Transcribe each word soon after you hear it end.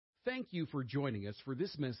Thank you for joining us for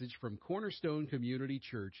this message from Cornerstone Community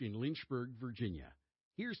Church in Lynchburg, Virginia.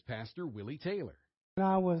 Here's Pastor Willie Taylor. When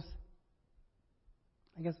I was,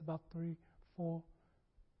 I guess about 3-4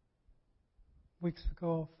 weeks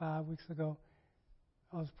ago, 5 weeks ago,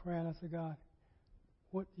 I was praying. I said, God,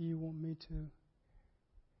 what do you want me to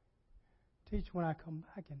teach when I come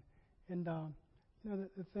back? And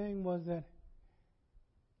the thing was that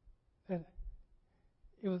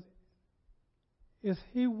it was, is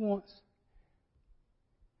He wants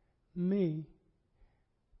me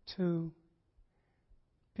to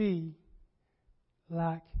be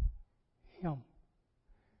like Him.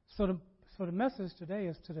 So the message today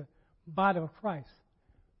is to the body of Christ.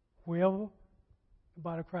 Wherever the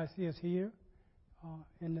body of Christ is here,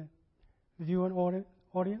 in the viewing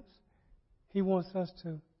audience, He wants us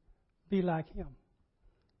to be like Him.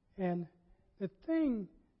 And the thing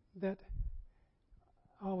that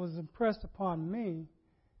was impressed upon me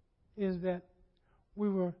is that we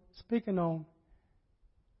were speaking on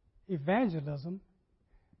evangelism,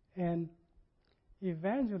 and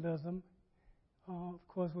evangelism, of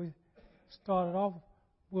course, we started off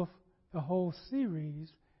with the whole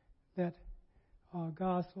series that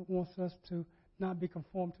God wants us to not be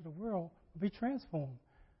conformed to the world, but be transformed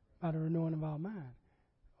by the renewing of our mind.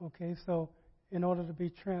 Okay, so in order to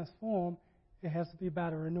be transformed, it has to be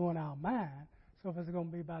by the renewing our mind. So if it's going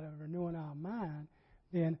to be by the renewing our mind,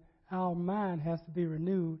 then our mind has to be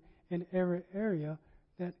renewed in every area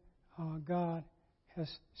that God has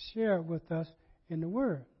shared with us in the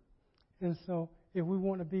Word. And so if we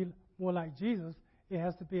want to be more like Jesus, it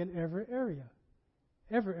has to be in every area.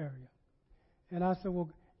 Every area. And I said, well,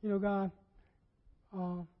 God,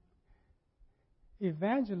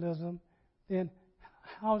 evangelism, then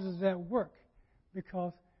how does that work?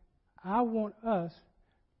 Because I want us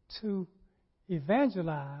to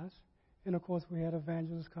evangelize, and of course we had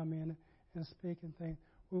evangelists come in and speak and things.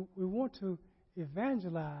 We want to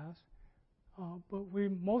evangelize, but we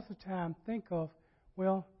most of the time think of,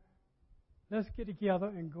 well, let's get together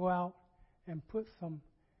and go out and put some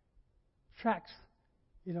tracts,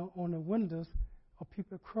 on the windows of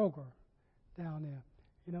people at Kroger down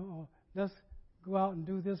there, or let's go out and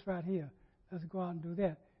do this right here. Let's go out and do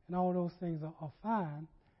that. And all those things are fine,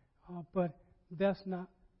 but that's not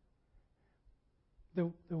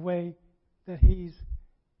the way that He's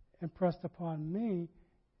impressed upon me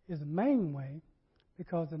is the main way,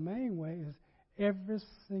 because the main way is every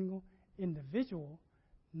single individual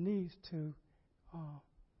needs to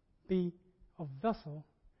be a vessel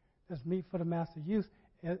that's meet for the master use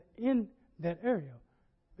in that area,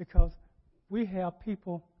 because we have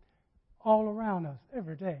people all around us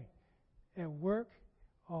every day, at work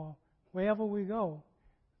or wherever we go,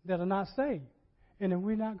 that are not saved, and then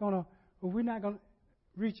we're not going to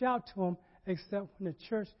reach out to them except when the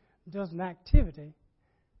church does an activity.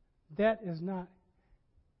 That is not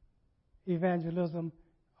evangelism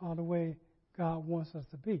the way God wants us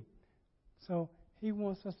to be. So He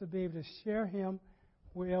wants us to be able to share Him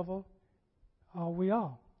wherever we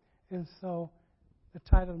are. And so the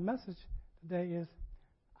title of the message today is,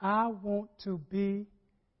 I want to be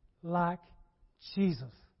like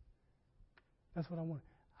Jesus. That's what I want.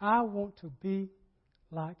 I want to be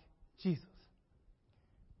like Jesus.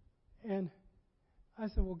 And I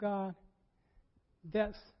said, well, God,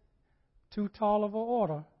 that's too tall of an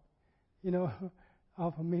order,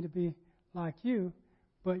 for me to be like you.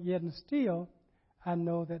 But yet and still, I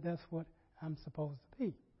know that that's what I'm supposed to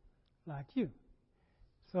be, like you.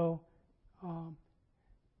 So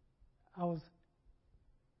I was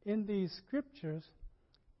in these scriptures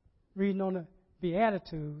reading on the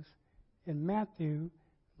Beatitudes in Matthew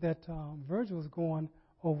that Virgil was going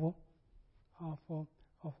over for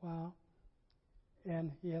a while,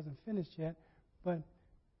 and he hasn't finished yet. But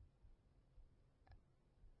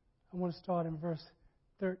I want to start in verse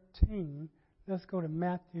 13. Let's go to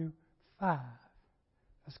Matthew 5.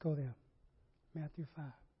 Let's go there. Matthew 5.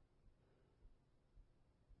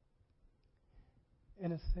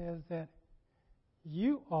 And it says that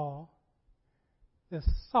you are the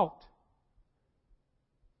salt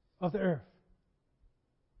of the earth.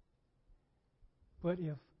 But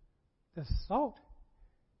if the salt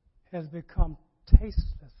has become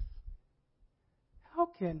tasteless, how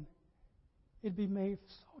can it be made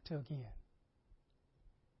salty again?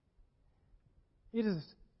 It is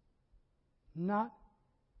no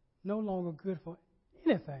longer good for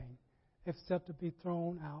anything except to be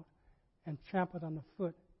thrown out and trampled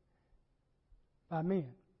underfoot by men.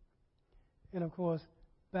 And of course,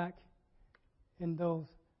 back in those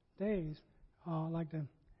days, like the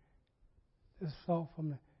salt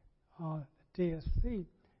from the Dead Sea,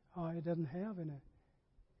 it doesn't have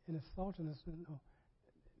and its saltiness,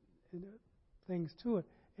 and things to it.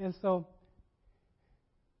 And so,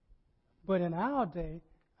 but in our day,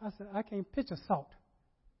 I said, I can't picture salt.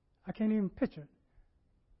 I can't even picture it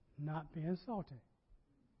not being salty.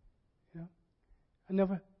 You know, I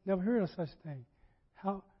never heard of such thing.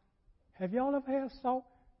 How have y'all ever had salt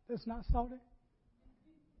that's not salty?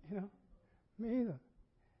 You know, me either.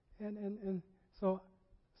 And so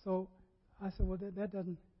I said, well, that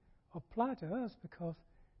doesn't apply to us because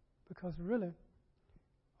really,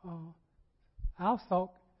 our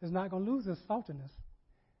salt is not going to lose its saltiness.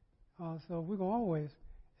 So it's going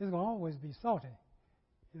to always be salty.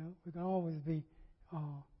 You know,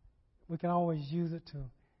 we can always use it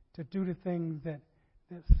to do the things that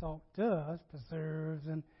salt does, preserves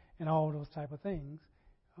and all those type of things.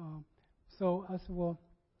 So I said, well,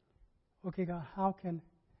 okay, God, how can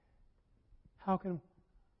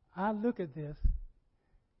I look at this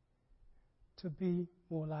to be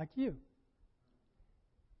more like you?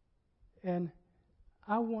 And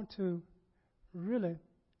I want to really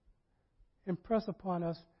impress upon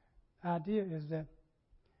us the idea is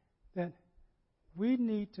that we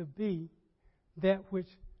need to be that which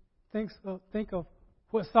think of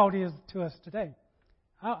what salt is to us today.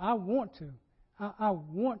 I want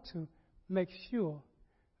to make sure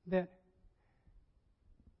that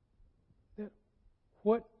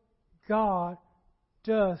what God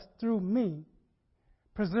does through me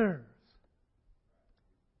preserves.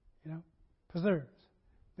 You know, preserves.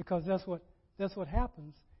 Because that's what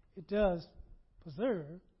happens. It does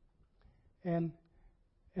preserve. And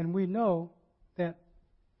we know that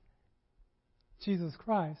Jesus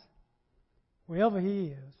Christ, wherever He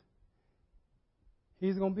is,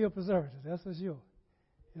 He's going to be a preservative. That's for sure.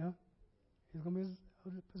 You know, He's going to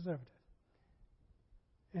be a preservative.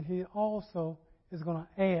 And He also is going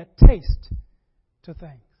to add taste to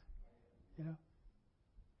things. You know,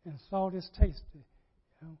 and salt is tasty.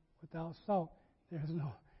 You know, without salt, there's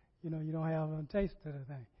no, you don't have a taste to the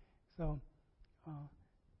thing. So,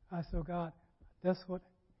 I said, God, that's what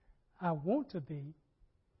I want to be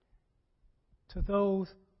to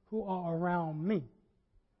those who are around me.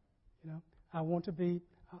 You know, I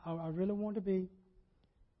really want to be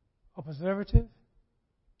a preservative.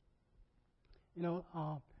 You know,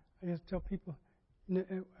 I just tell people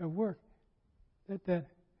at work that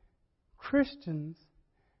Christians,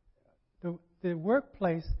 the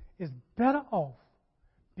workplace is better off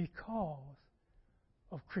because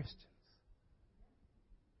of Christians.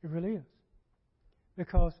 It really is.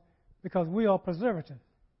 Because we are preservative.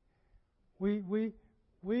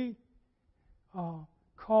 We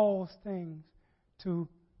cause things to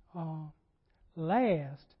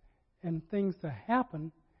last and things to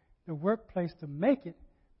happen, the workplace to make it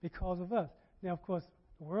because of us. Now, of course,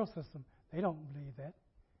 the world system, they don't believe that.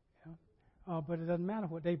 You know? But it doesn't matter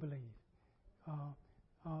what they believe.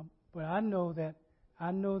 But I know that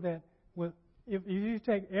if you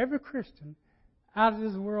take every Christian out of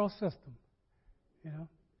this world system, you know,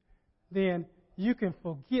 then you can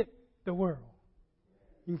forget the world.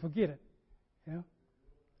 You can forget it.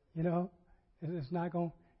 You know, it's not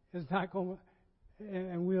going.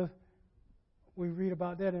 And we read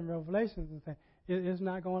about that in Revelations and things. It's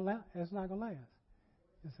not going to last. It's not going to last.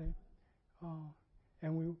 You see,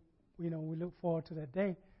 and we look forward to that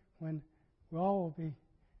day when we all will be,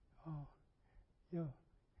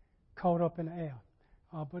 caught up in the air.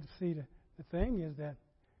 But see, the thing is that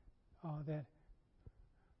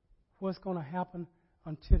what's going to happen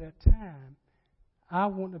until that time, I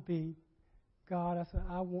want to be, God, I said,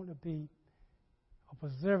 I want to be a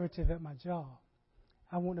preservative at my job.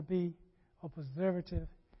 I want to be a preservative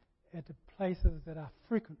at the places that I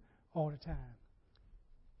frequent all the time.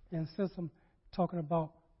 And since I'm talking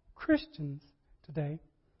about Christians today,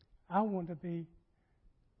 I want to be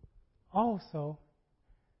also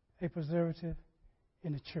a preservative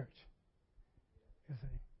in the church. You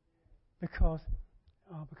see, because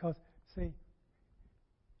see,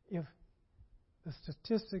 if the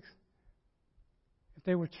statistics, if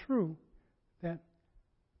they were true, that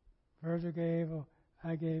Virgil gave or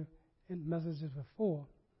I gave in messages before,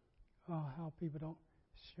 how people don't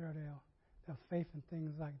share their faith and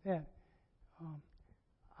things like that.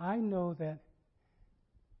 I know that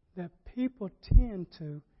people tend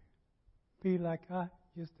to be like I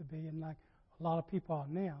used to be and like a lot of people are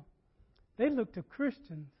now. They look to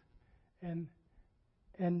Christians and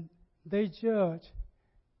they judge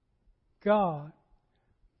God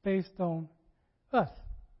based on us.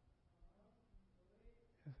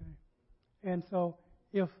 You see? And so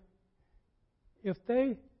if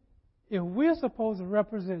we're supposed to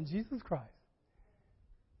represent Jesus Christ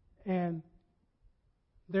and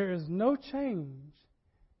there is no change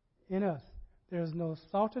in us. There's no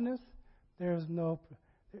saltiness. There's no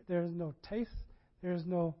taste. There's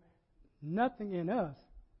no nothing in us.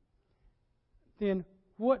 Then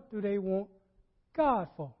what do they want God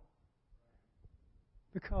for?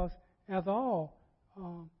 Because after all,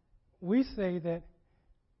 we say that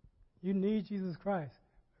you need Jesus Christ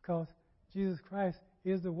because Jesus Christ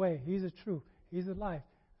is the way, He's the truth, He's the life,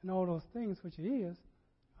 and all those things which He is.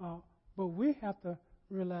 But we have to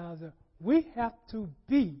realize that we have to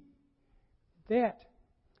be that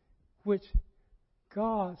which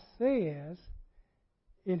God says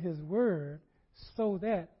in His Word so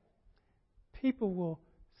that people will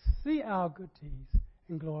see our good deeds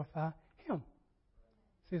and glorify Him.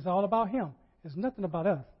 See, it's all about Him. It's nothing about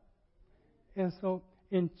us. And so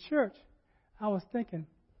in church, I was thinking,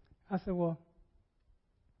 I said, well,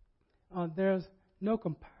 there's no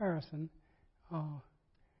comparison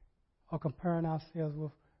or comparing ourselves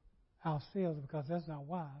with ourselves because that's not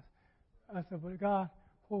wise. I said, but God,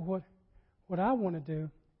 what I want to do,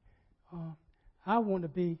 I want to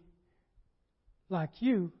be like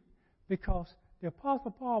you because the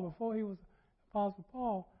Apostle Paul, before he was Apostle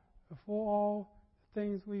Paul, before all the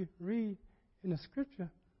things we read in the Scripture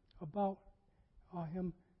about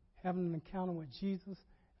him having an encounter with Jesus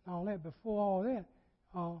and all that, before all that,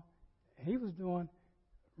 he was doing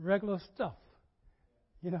regular stuff,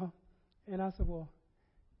 you know. And I said, well,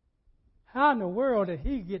 how in the world did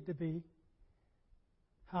he get to be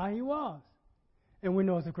how he was? And we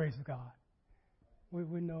know it's the grace of God.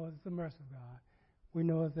 We know it's the mercy of God. We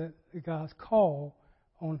know that God's call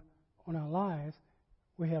on our lives,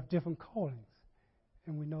 we have different callings,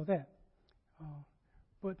 and we know that.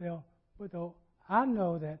 But I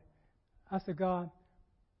know that I said, God,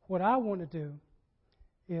 what I want to do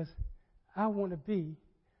is I want to be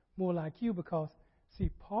more like you because, see,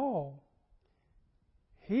 Paul,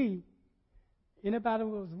 anybody who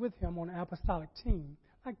was with him on the apostolic team,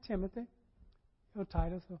 like Timothy,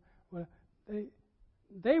 Titus, well,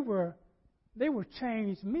 they were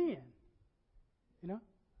changed men. You know,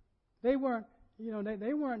 they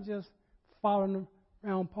weren't just following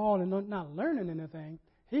around Paul and not learning anything.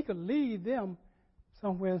 He could lead them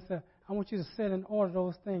somewhere and say, I want you to set in order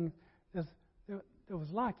those things that was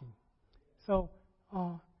lacking. So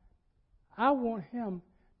I want him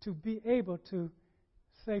to be able to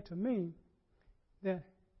say to me that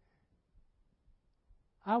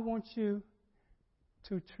I want you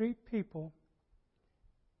to treat people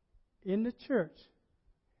in the church,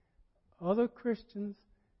 other Christians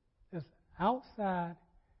that's outside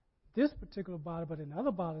this particular body, but in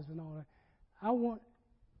other bodies and all that. I want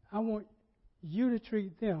you to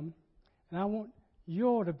treat them, and I want you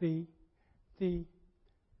all to be the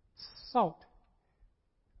salt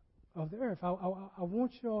of the earth. I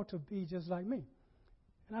want you all to be just like me.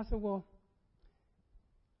 And I said, well,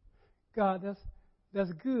 God,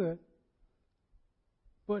 that's good,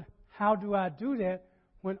 but how do I do that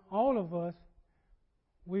when all of us,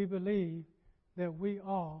 we believe that we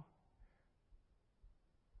are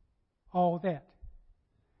all that?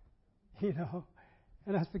 You know?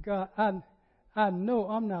 And I said, God, I know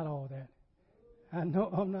I'm not all that. I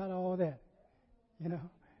know I'm not all that. You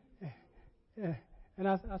know? And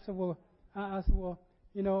I said, well,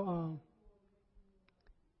 you know,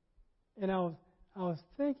 and I was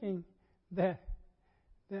thinking that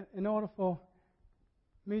in order for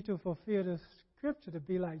me to fulfill the Scripture to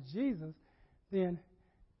be like Jesus, then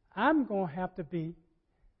I'm going to have to be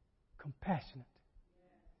compassionate.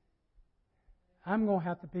 I'm going to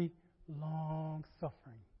have to be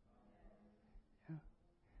long-suffering.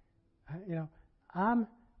 You know, I'm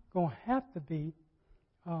going to have to be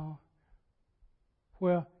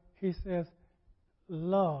where he says,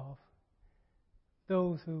 love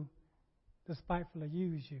those who despitefully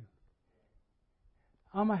use you.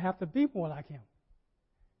 I'm going to have to be more like him.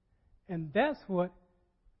 And that's what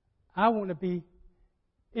I want to be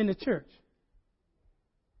in the church.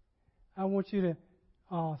 I want you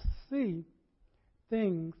to see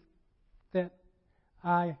things that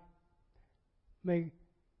I may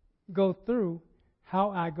go through, how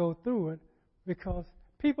I go through it, because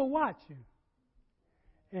people watch you.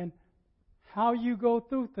 And how you go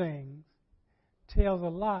through things tells a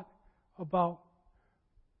lot about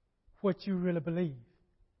what you really believe.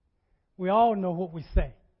 We all know what we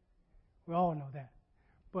say. We all know that.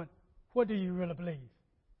 But what do you really believe?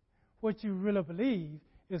 What you really believe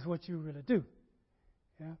is what you really do.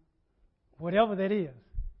 Yeah? Whatever that is.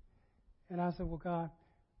 And I said, well, God,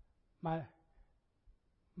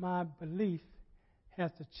 my belief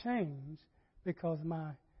has to change because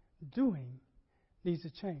my doing needs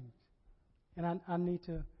to change. And I need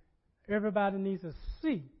to, everybody needs to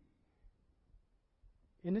see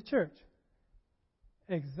in the church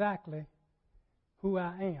exactly who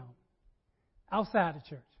I am outside the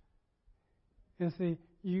church. And see,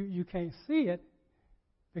 you can't see it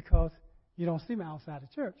because you don't see me outside the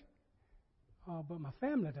church. But my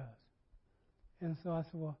family does. And so I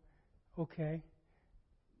said, well, okay,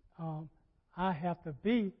 I have to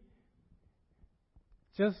be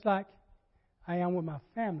just like I am with my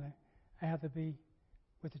family. I have to be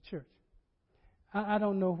with the church. I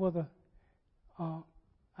don't know whether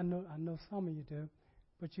I know some of you do,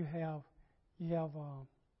 but you have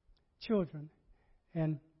children,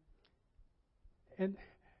 and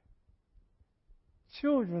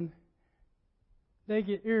children, they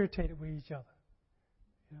get irritated with each other.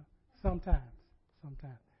 You know, sometimes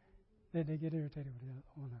they get irritated with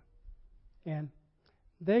one another, and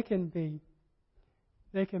they can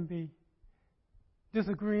be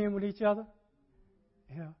disagreeing with each other.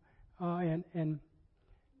 You know, and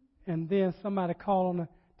then somebody call on the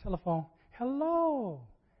telephone, hello.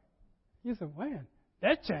 You said, man,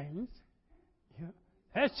 that changed. You know,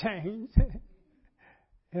 that changed.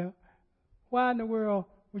 You know, why in the world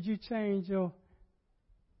would you change your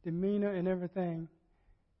demeanor and everything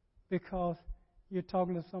because you're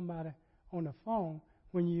talking to somebody on the phone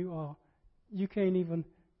when you can't even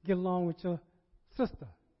get along with your sister?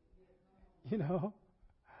 You know?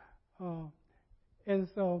 And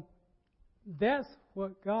so that's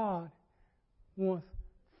what God wants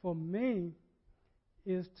for me,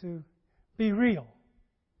 is to be real.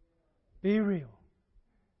 Be real.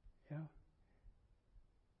 You know?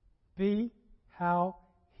 Be how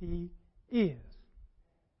He is.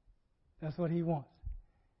 That's what He wants.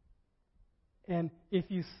 And if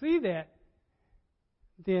you see that,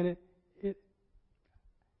 then it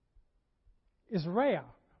is rare.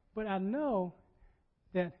 But I know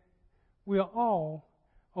that we are all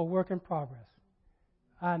a work in progress.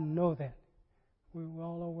 I know that. We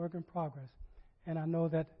all are a work in progress. And I know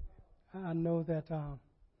that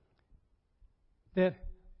that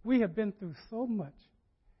we have been through so much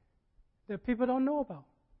that people don't know about.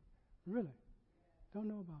 Really. Don't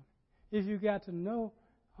know about it. If you got to know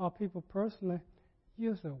our people personally,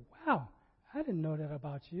 you'll say, wow, I didn't know that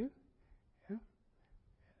about you. Yeah?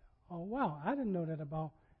 Oh, wow, I didn't know that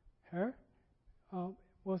about her.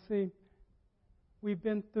 Well, see, we've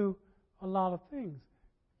been through a lot of things.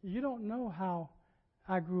 You don't know how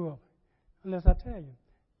I grew up unless I tell you.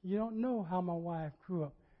 You don't know how my wife grew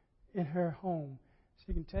up in her home.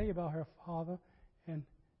 She can tell you about her father and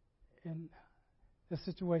the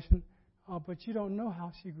situation, but you don't know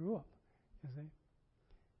how she grew up, you see.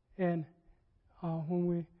 And when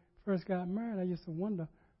we first got married, I used to wonder,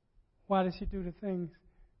 why does she do the things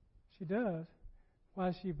she does? Why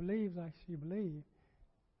does she believe like she believes?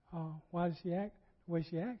 Why does she act the way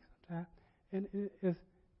she acts sometimes?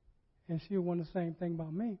 And she'll wonder the same thing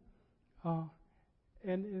about me. But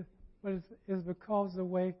it's because of the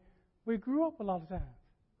way we grew up a lot of times.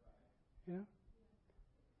 You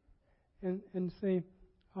know? And see,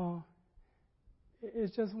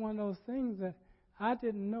 it's just one of those things that I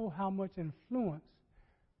didn't know how much influence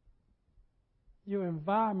your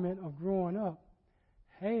environment of growing up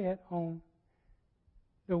had on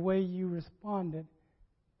the way you responded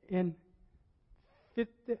in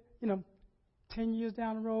 10 years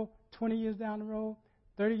down the road, 20 years down the road,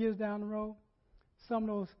 30 years down the road. Some of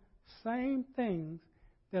those same things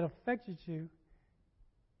that affected you,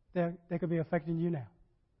 they could be affecting you now.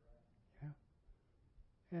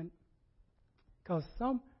 Yeah? And because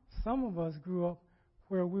some of us grew up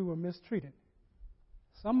where we were mistreated.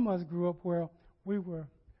 Some of us grew up where we were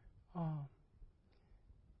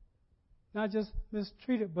not just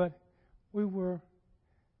mistreated, but we were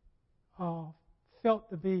felt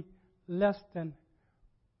to be less than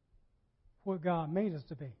what God made us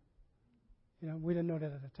to be. You know, we didn't know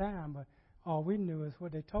that at the time, but all we knew is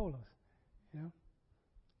what they told us. You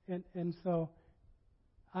know, and so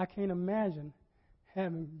I can't imagine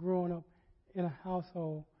having grown up in a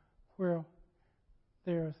household where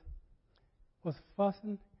there was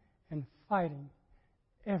fussing and fighting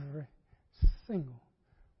every single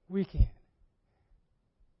weekend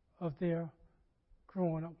of their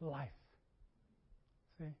growing up life.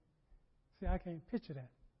 See, I can't picture that.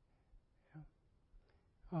 You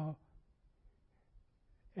know?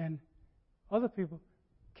 And other people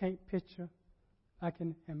can't picture, like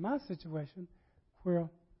in my situation, where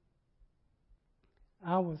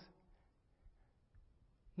I was,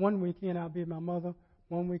 one weekend I'll be with my mother,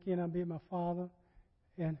 one weekend I'll be with my father,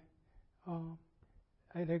 and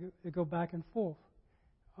they go back and forth.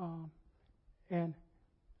 And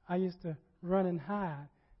I used to run and hide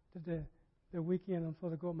the weekend I'm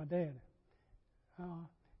supposed to go with my dad.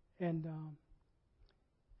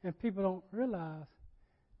 And people don't realize,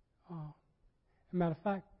 as a matter of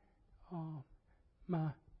fact,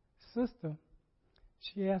 my sister,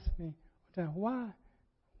 she asked me one time,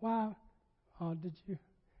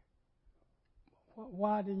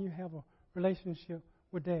 why didn't you have a relationship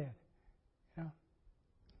with Dad? You know?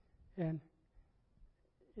 And,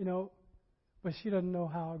 but she doesn't know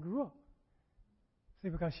how I grew up. See,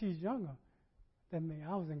 because she's younger than me.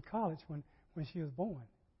 I was in college when she was born.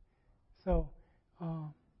 So,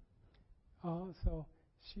 so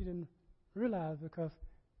she didn't realize because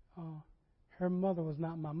her mother was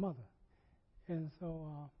not my mother. And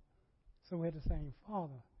so, so we had the same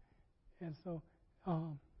father. And so,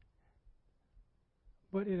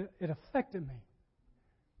 but it affected me,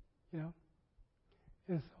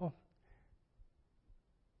 And so,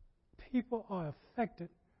 people are affected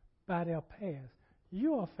by their past.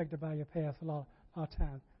 You are affected by your past a lot of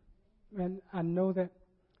times. And I know that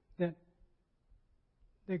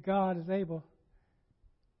God is able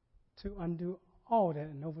to undo all that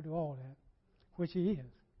and overdo all that, which He is.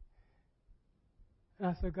 And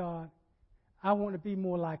I said, God, I want to be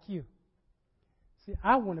more like you. See,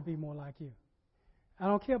 I want to be more like you. I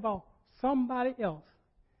don't care about somebody else.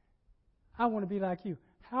 I want to be like you.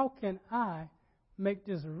 How can I make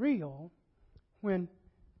this real when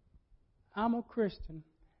I'm a Christian?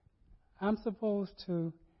 I'm supposed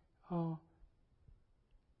to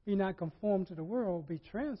be not conformed to the world, be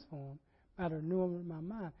transformed by the renewing of my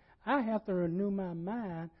mind. I have to renew my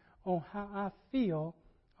mind on how I feel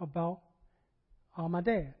about my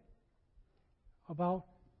dad, about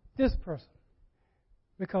this person.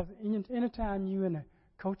 Because anytime you're in the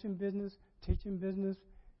coaching business, teaching business,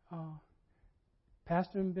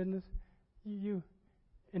 pastoring business, you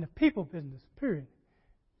in the people business, period,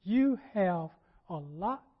 you have a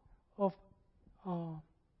lot of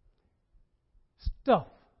stuff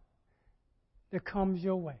that comes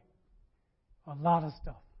your way. A lot of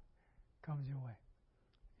stuff comes your way.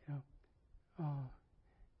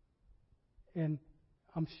 And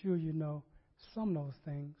I'm sure you know some of those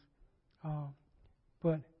things.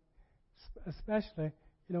 But especially,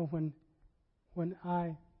 when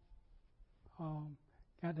I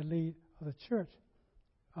got the lead of the church,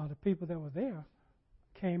 the people that were there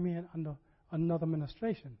came in under another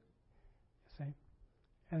administration, you see.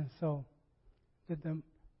 And so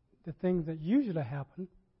the things that usually happen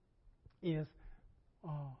is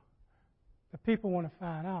the people want to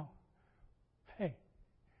find out, hey,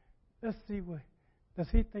 let's see, does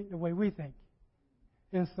he think the way we think?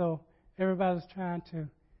 And so everybody's trying to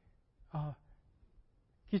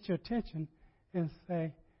get your attention and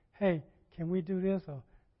say, hey, can we do this? Or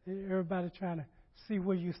everybody's trying to see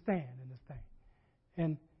where you stand in this thing.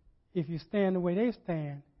 And if you stand the way they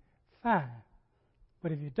stand, fine.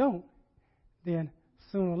 But if you don't, then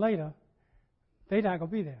sooner or later, they're not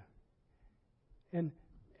going to be there. And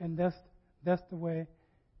that's the way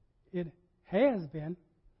it has been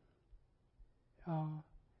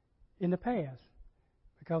in the past,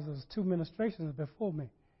 because there was 2 administrations before me,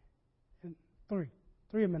 and three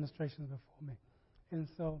administrations before me, and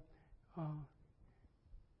so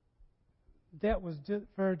that was just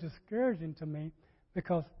very discouraging to me,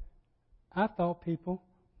 because I thought people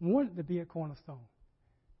wanted to be at Cornerstone.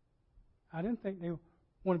 I didn't think they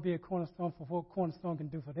want to be at Cornerstone for what Cornerstone can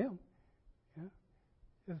do for them.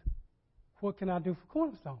 What can I do for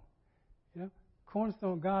Cornerstone?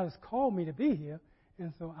 Cornerstone, God has called me to be here,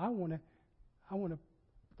 and so I want to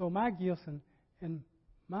throw my gifts and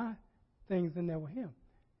my things in there with Him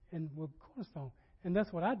and with Cornerstone. And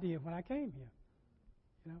that's what I did when I came here.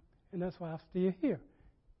 And that's why I'm still here.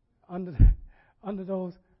 Under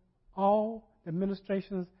those all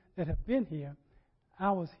administrations that have been here,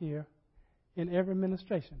 I was here in every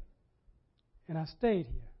administration, and I stayed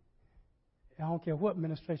here. I don't care what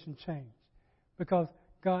administration changed, because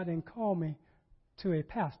God didn't call me to a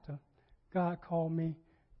pastor. God called me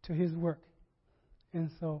to His work.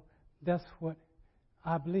 And so that's what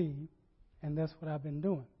I believe, and that's what I've been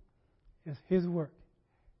doing. It's His work,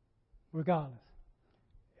 regardless.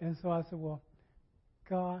 And so I said, well,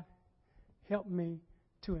 God, help me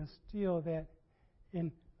to instill that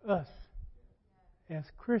in us as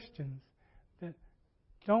Christians, that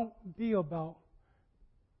don't be about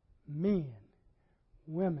men,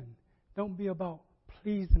 women. Don't be about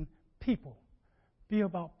pleasing people. Be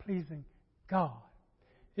about pleasing God.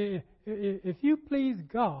 If you please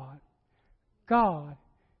God, God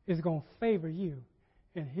is going to favor you,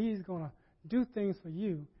 and He's going to do things for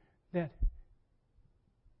you that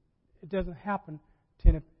it doesn't happen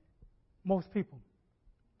to most people.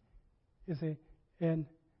 You see, and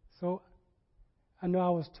so I know I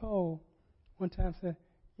was told one time, said,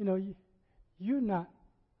 you're not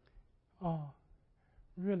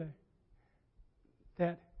really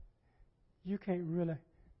that you can't really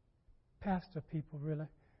pastor people really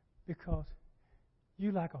because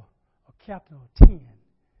you like a captain of 10.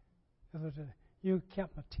 That's what you're a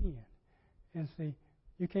captain of 10. And see,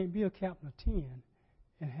 you can't be a captain of 10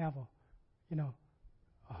 and have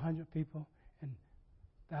 100 people and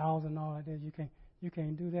 1,000 and all like that. You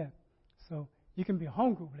can't do that. So you can be a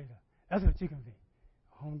home group leader. That's what you can be,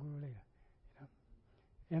 a home group leader.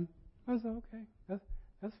 And I said, okay, that's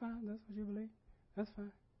fine. That's what you believe. That's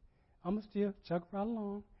fine. I'm going to still chug right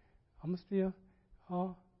along. I'm going to still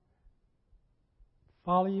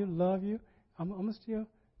follow you, love you. I'm going to still,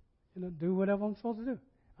 do whatever I'm supposed to do.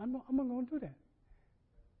 I'm going to do that.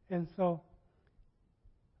 And so,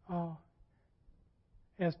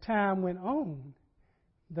 as time went on,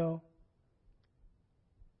 though,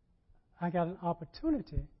 I got an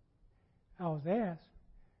opportunity. I was asked,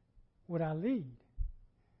 would I lead?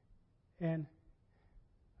 And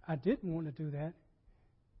I didn't want to do that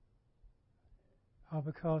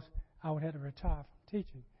because I would have to retire from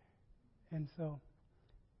teaching. And so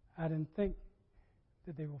I didn't think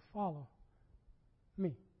that they would follow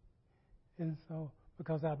me. And so,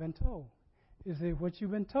 because I've been told. You see, what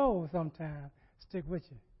you've been told sometimes stick with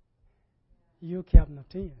you. You're captain of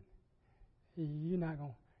 10. You're not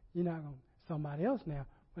going somebody else now,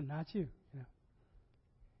 but not you.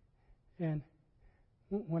 And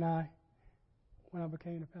when I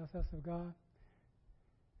became the pastor of God,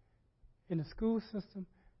 in the school system,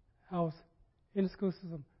 I was in the school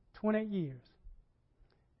system 28 years.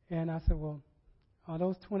 And I said, well,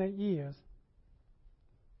 those 28 years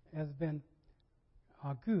has been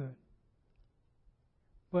good.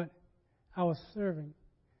 But I was serving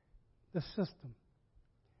the system.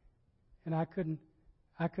 And I couldn't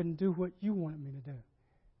do what you wanted me to do.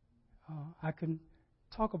 I couldn't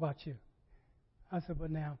talk about you. I said,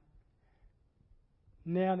 but now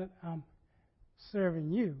that I'm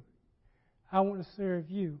serving you, I want to serve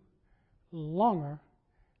you longer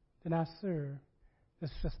than I serve the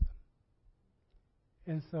system.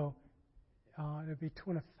 And so it'll be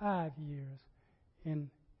 25 years in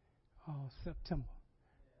September.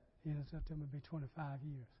 September will be 25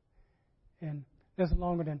 years. And that's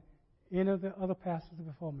longer than any of the other pastors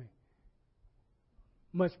before me.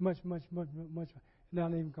 Much, not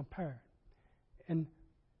even compared. And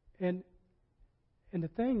the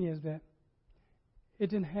thing is that it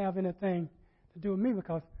didn't have anything to do with me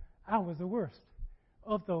because I was the worst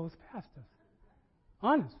of those pastors.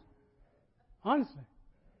 Honestly,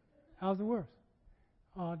 I was the worst.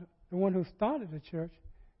 The one who started the church,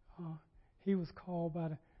 he was called by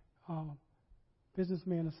the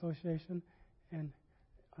Businessmen Association, and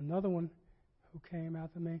another one who came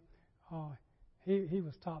after me, he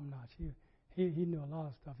was top notch. He knew a lot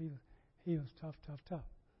of stuff. He was tough.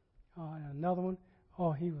 And another one,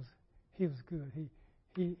 he was good.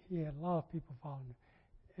 He had a lot of people following him.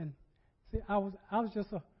 And see, I was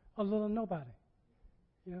just a little nobody,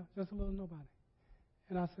 just a little nobody.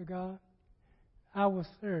 And I said, God, I will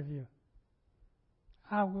serve you.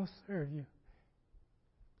 I will serve you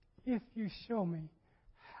if you show me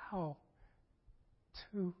how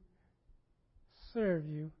to serve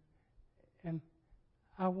you. And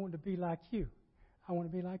I want to be like you. I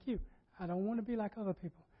want to be like you. I don't want to be like other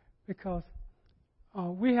people because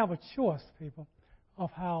we have a choice, people,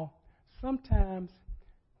 of how sometimes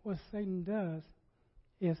what Satan does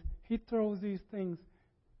is he throws these things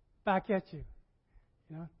back at you.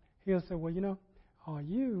 He'll say, well, you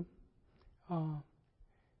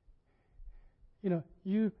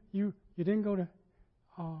didn't go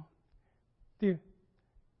to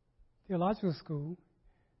theological school.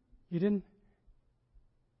 You didn't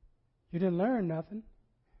learn nothing.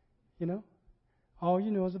 All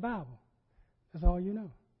you know is the Bible. That's all you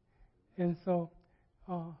know. And so,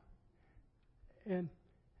 and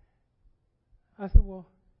I said, well,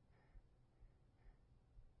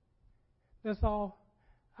 that's all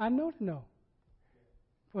I know to know.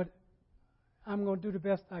 But I'm going to do the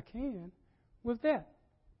best I can with that.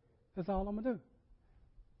 That's all I'm going to do.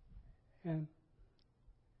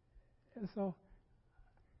 And so,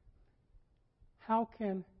 how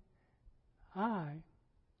can I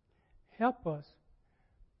help us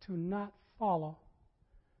to not follow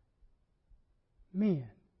men?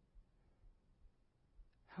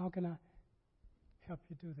 How can I help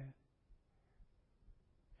you do that?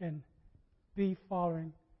 And be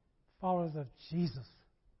followers of Jesus.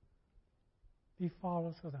 Be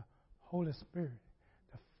followers of the Holy Spirit,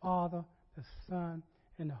 the Father, the Son,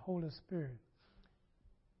 and the Holy Spirit.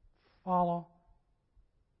 Follow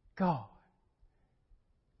God.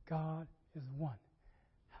 God is one.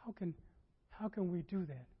 How can we do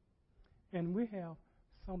that? And we have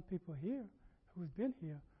some people here who's been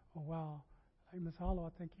here a while. Like Miss Hollow, I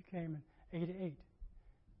think you came in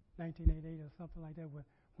 1988 or something like that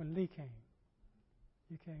when Lee came.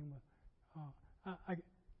 You came with,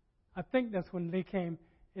 I think that's when Lee came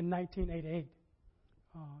in 1988.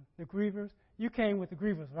 The Grievers, you came with the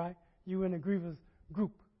Grievers, right? You were in the Grievers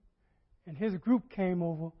group. And his group came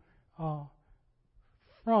over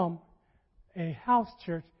from a house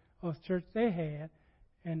church, a church they had,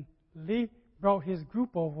 and Lee brought his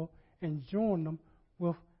group over and joined them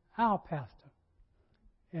with our pastor.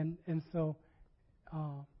 And so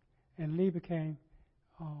Lee became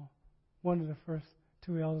one of the first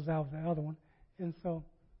two elders. I was the other one. And so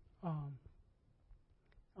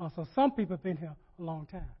so some people have been here a long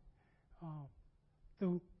time.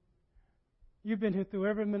 You've been here through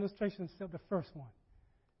every administration except the first one.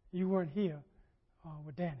 You weren't here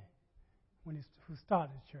with Danny who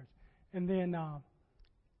started the church. And then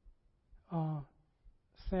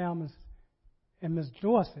Sam and Miss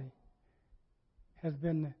Dorsey has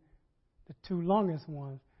been the two longest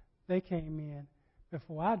ones. They came in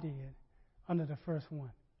before I did under the first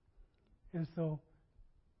one. And so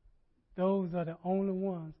those are the only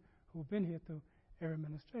ones who've been here through every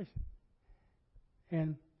administration.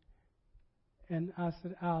 And I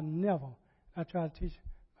said, I try to teach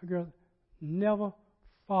my girls, never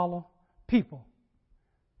follow people.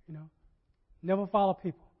 Never follow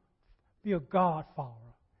people. Be a God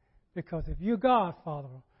follower. Because if you're a God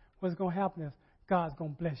follower, what's going to happen is God's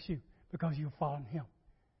going to bless you because you're following Him.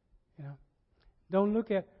 Don't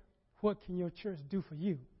look at what can your church do for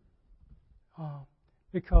you,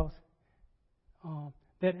 because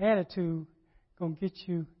that attitude going to get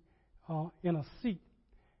you in a seat,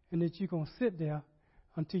 and that you're going to sit there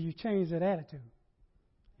until you change that attitude.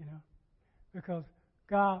 Because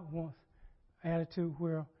God wants an attitude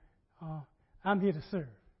where I'm here to serve.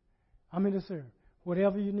 I'm here to serve.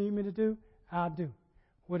 Whatever you need me to do, I'll do.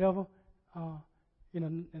 Whatever,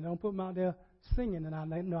 and don't put me out there singing, and I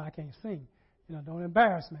know I can't sing. Don't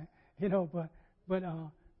embarrass me. But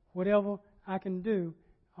whatever I can do,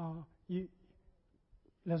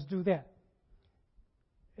 let's do that.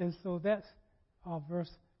 And so that's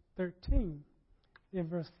verse 13. In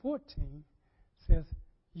verse 14 says,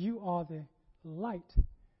 "You are the light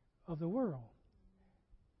of the world."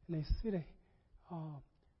 And a city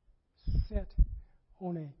set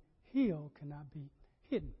on a hill cannot be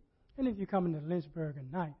hidden. And if you come into Lynchburg at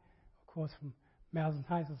night, of course, from Madison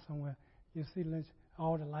Heights or somewhere, you'll see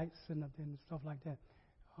all the lights sitting up there and stuff like that.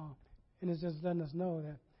 And it's just letting us know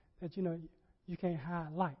that you can't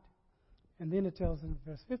hide light. And then it tells in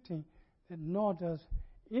verse 15 that nor does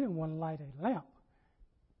anyone light a lamp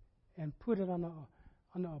and put it on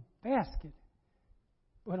a basket,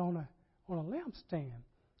 but on a lampstand,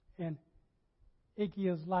 and it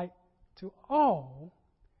gives light to all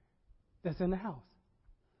that's in the house.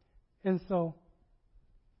 And so,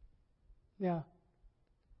 now,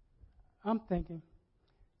 I'm thinking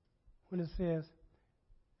when it says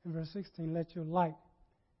in verse 16, "Let your light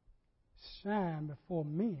shine before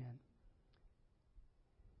men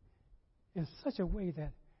in such a way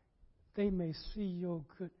that they may see your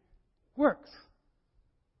good works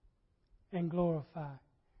and glorify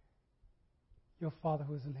your Father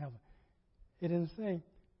who is in heaven." It didn't say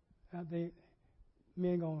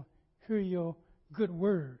men going to hear your good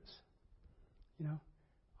words,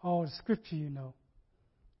 all the scripture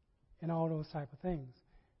and all those type of things.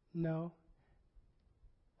 No.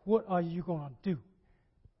 What are you going to do?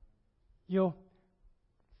 Your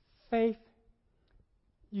faith,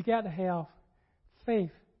 you got to have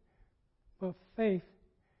faith, but faith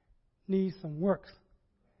needs some works.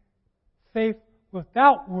 Faith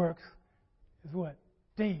without works is what?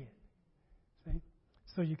 Dead. See?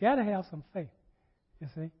 So you got to have some faith, you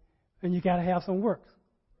see? And you got to have some works.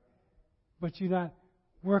 But you're not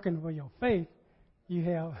working for your faith. You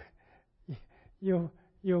have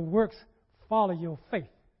your works follow your faith,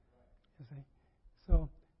 you see? So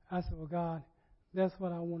I said, well, God, that's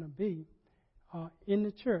what I want to be in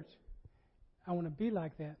the church. I want to be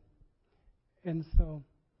like that. And so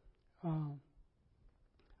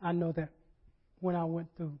I know that when I went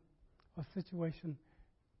through a situation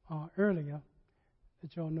earlier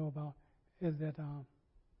that y'all know about, is that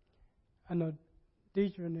I know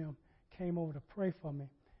Deidre and them came over to pray for me.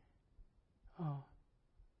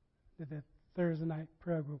 That Thursday night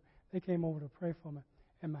prayer group, they came over to pray for me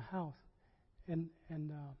in my house. And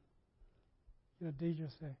Deidre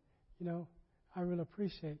said, I really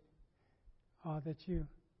appreciate that you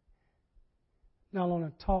not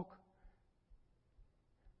only talk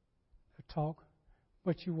the talk,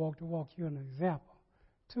 but you walk the walk. You're an example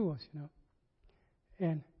to us,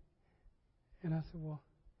 And And I said, well,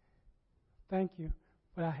 thank you,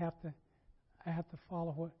 but I have to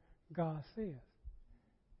follow what God says.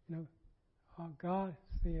 You know, God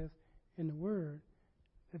says in the Word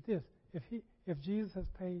that if Jesus has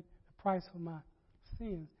paid the price for my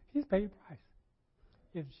sins, He's paid the price.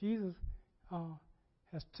 If Jesus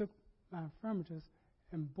has took my infirmities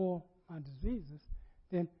and bore my diseases,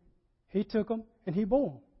 then He took them and He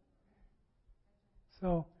bore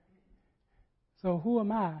them. So who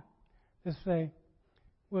am I to say,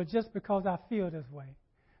 well, just because I feel this way,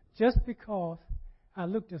 just because I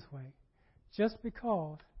look this way, just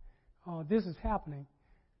because this is happening,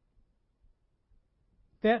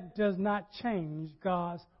 that does not change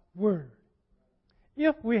God's Word.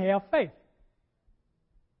 If we have faith.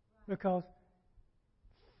 Because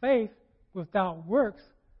faith without works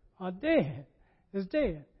are dead. Is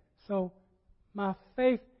dead. So my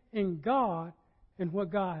faith in God and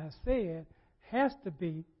what God has said has to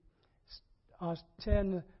be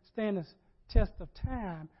stand the test of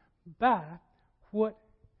time by what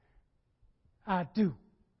I do.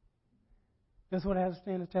 That's what has to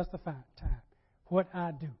stand the test of time. What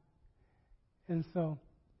I do. And so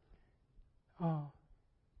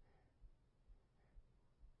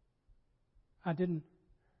I didn't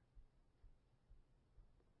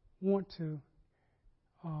want to.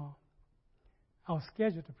 I was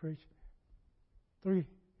scheduled to preach 3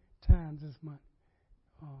 times this month.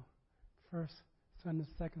 First Sunday,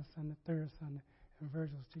 second Sunday, third Sunday, and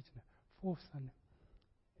Virgil was teaching the fourth Sunday.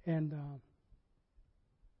 And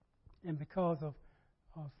because of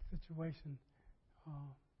a situation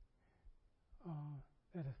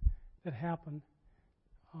that happened,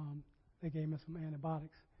 they gave me some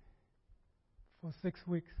antibiotics for 6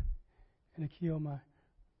 weeks, and it killed my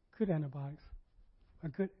good antibiotics.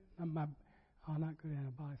 Not good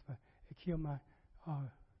antibiotics, but it killed my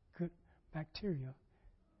good bacteria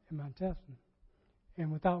in my intestine.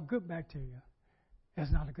 And without good bacteria,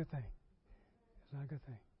 that's not a good thing. It's not a good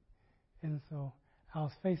thing. And so I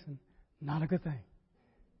was facing not a good thing,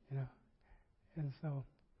 you know. And so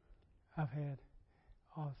I've had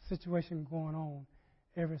a situation going on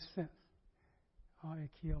ever since. It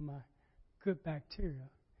killed my good bacteria,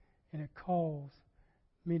 and it caused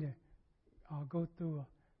me to go through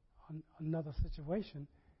another situation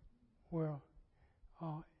where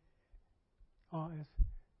I've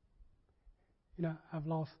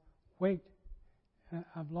lost weight.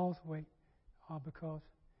 I've lost weight because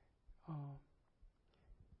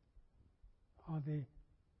the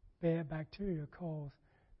bad bacteria caused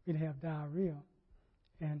me to have diarrhea,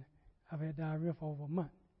 and I've had diarrhea for over a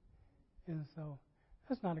month, and so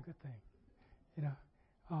that's not a good thing, you know.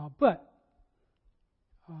 But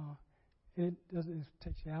it doesn't. It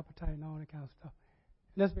takes your appetite and all that kind of stuff.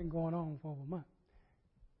 And that's been going on for over a month,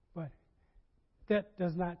 but that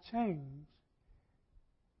does not change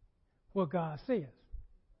what God says.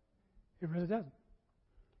 It really doesn't.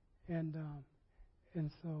 And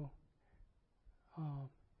so I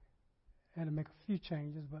had to make a few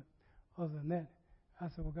changes, but other than that, I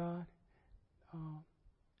said, well, God,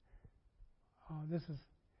 this is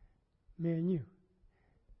me and you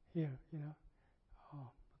here, you know,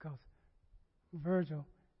 because Virgil,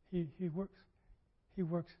 he works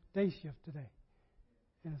day shift today,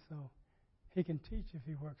 and so he can teach if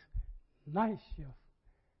he works night shift,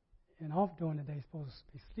 and off during the day he's supposed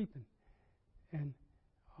to be sleeping, and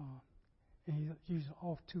he's usually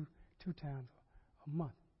off two times a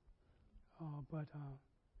month. But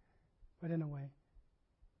anyway,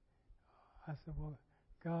 I said, well,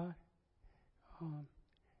 God,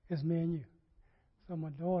 it's me and you. So my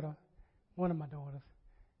daughter, one of my daughters,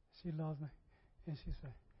 she loves me, and she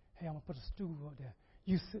said, hey, I'm going to put a stool up there.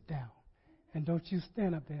 You sit down, and don't you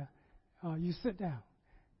stand up there. You sit down.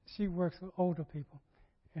 She works with older people,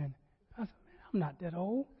 and I said, man, I'm not that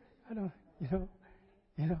old. I don't, you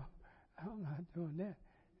know, I'm not doing that,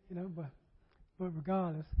 you know. But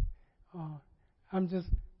regardless, I'm just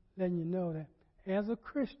letting you know that as a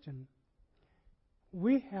Christian,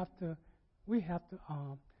 we have to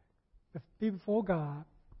be before God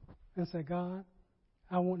and say, God,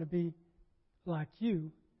 I want to be like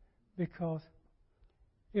you, because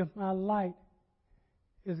if my light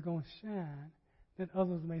is going to shine, that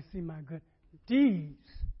others may see my good deeds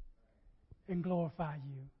and glorify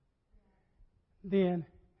you, then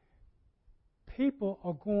people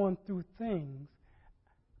are going through things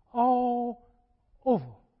all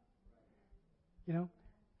over. You know,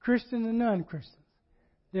 Christians and non-Christians,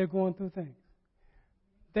 they're going through things.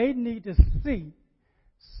 They need to see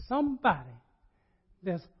somebody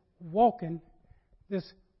that's walking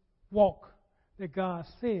this walk that God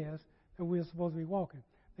says that we're supposed to be walking.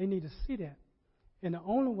 They need to see that. And the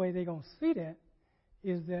only way they're going to see that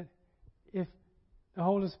is that if the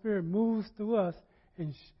Holy Spirit moves through us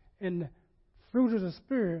and the fruit of the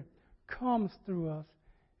Spirit comes through us,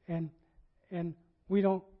 and we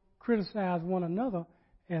don't criticize one another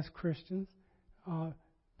as Christians,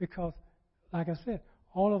 because, like I said,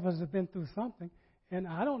 all of us have been through something, and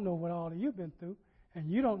I don't know what all of you've been through, and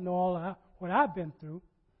you don't know what I've been through,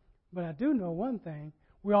 but I do know one thing: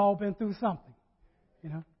 we all been through something,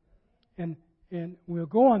 and we're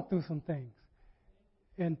going through some things,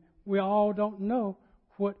 and we all don't know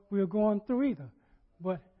what we're going through either,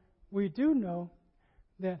 but we do know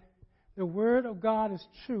that the Word of God is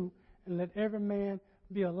true, and let every man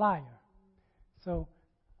be a liar. So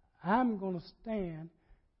I'm going to stand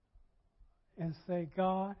and say,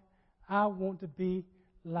 God, I want to be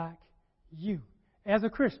like you. As a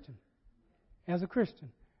Christian, I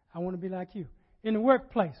want to be like you. In the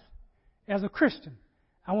workplace, as a Christian,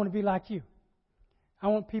 I want to be like you. I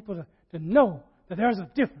want people to know that there's a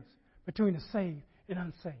difference between the saved and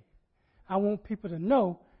unsaved. I want people to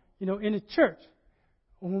know, in the church,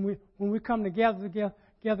 when we come together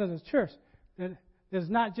as a church, that there's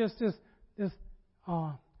not just this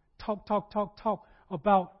talk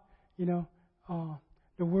about,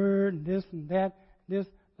 the word and this and that,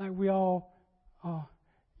 like we all,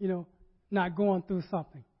 not going through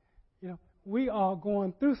something. We are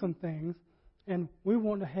going through some things, and we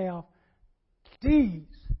want to have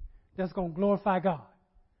deeds that's going to glorify God.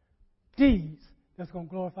 Deeds that's going to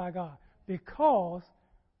glorify God, because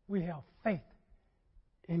we have faith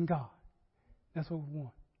in God. That's what we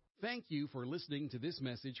want. Thank you for listening to this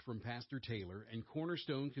message from Pastor Taylor and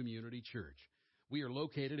Cornerstone Community Church. We are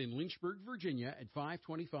located in Lynchburg, Virginia at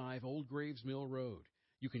 525 Old Graves Mill Road.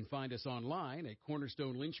 You can find us online at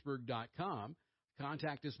cornerstonelynchburg.com,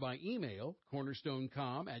 contact us by email,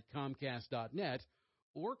 cornerstonecom@comcast.net,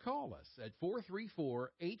 or call us at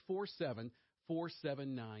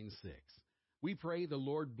 434-847-4796. We pray the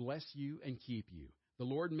Lord bless you and keep you. The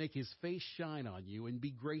Lord make His face shine on you and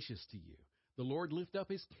be gracious to you. The Lord lift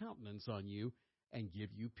up His countenance on you and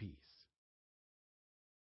give you peace.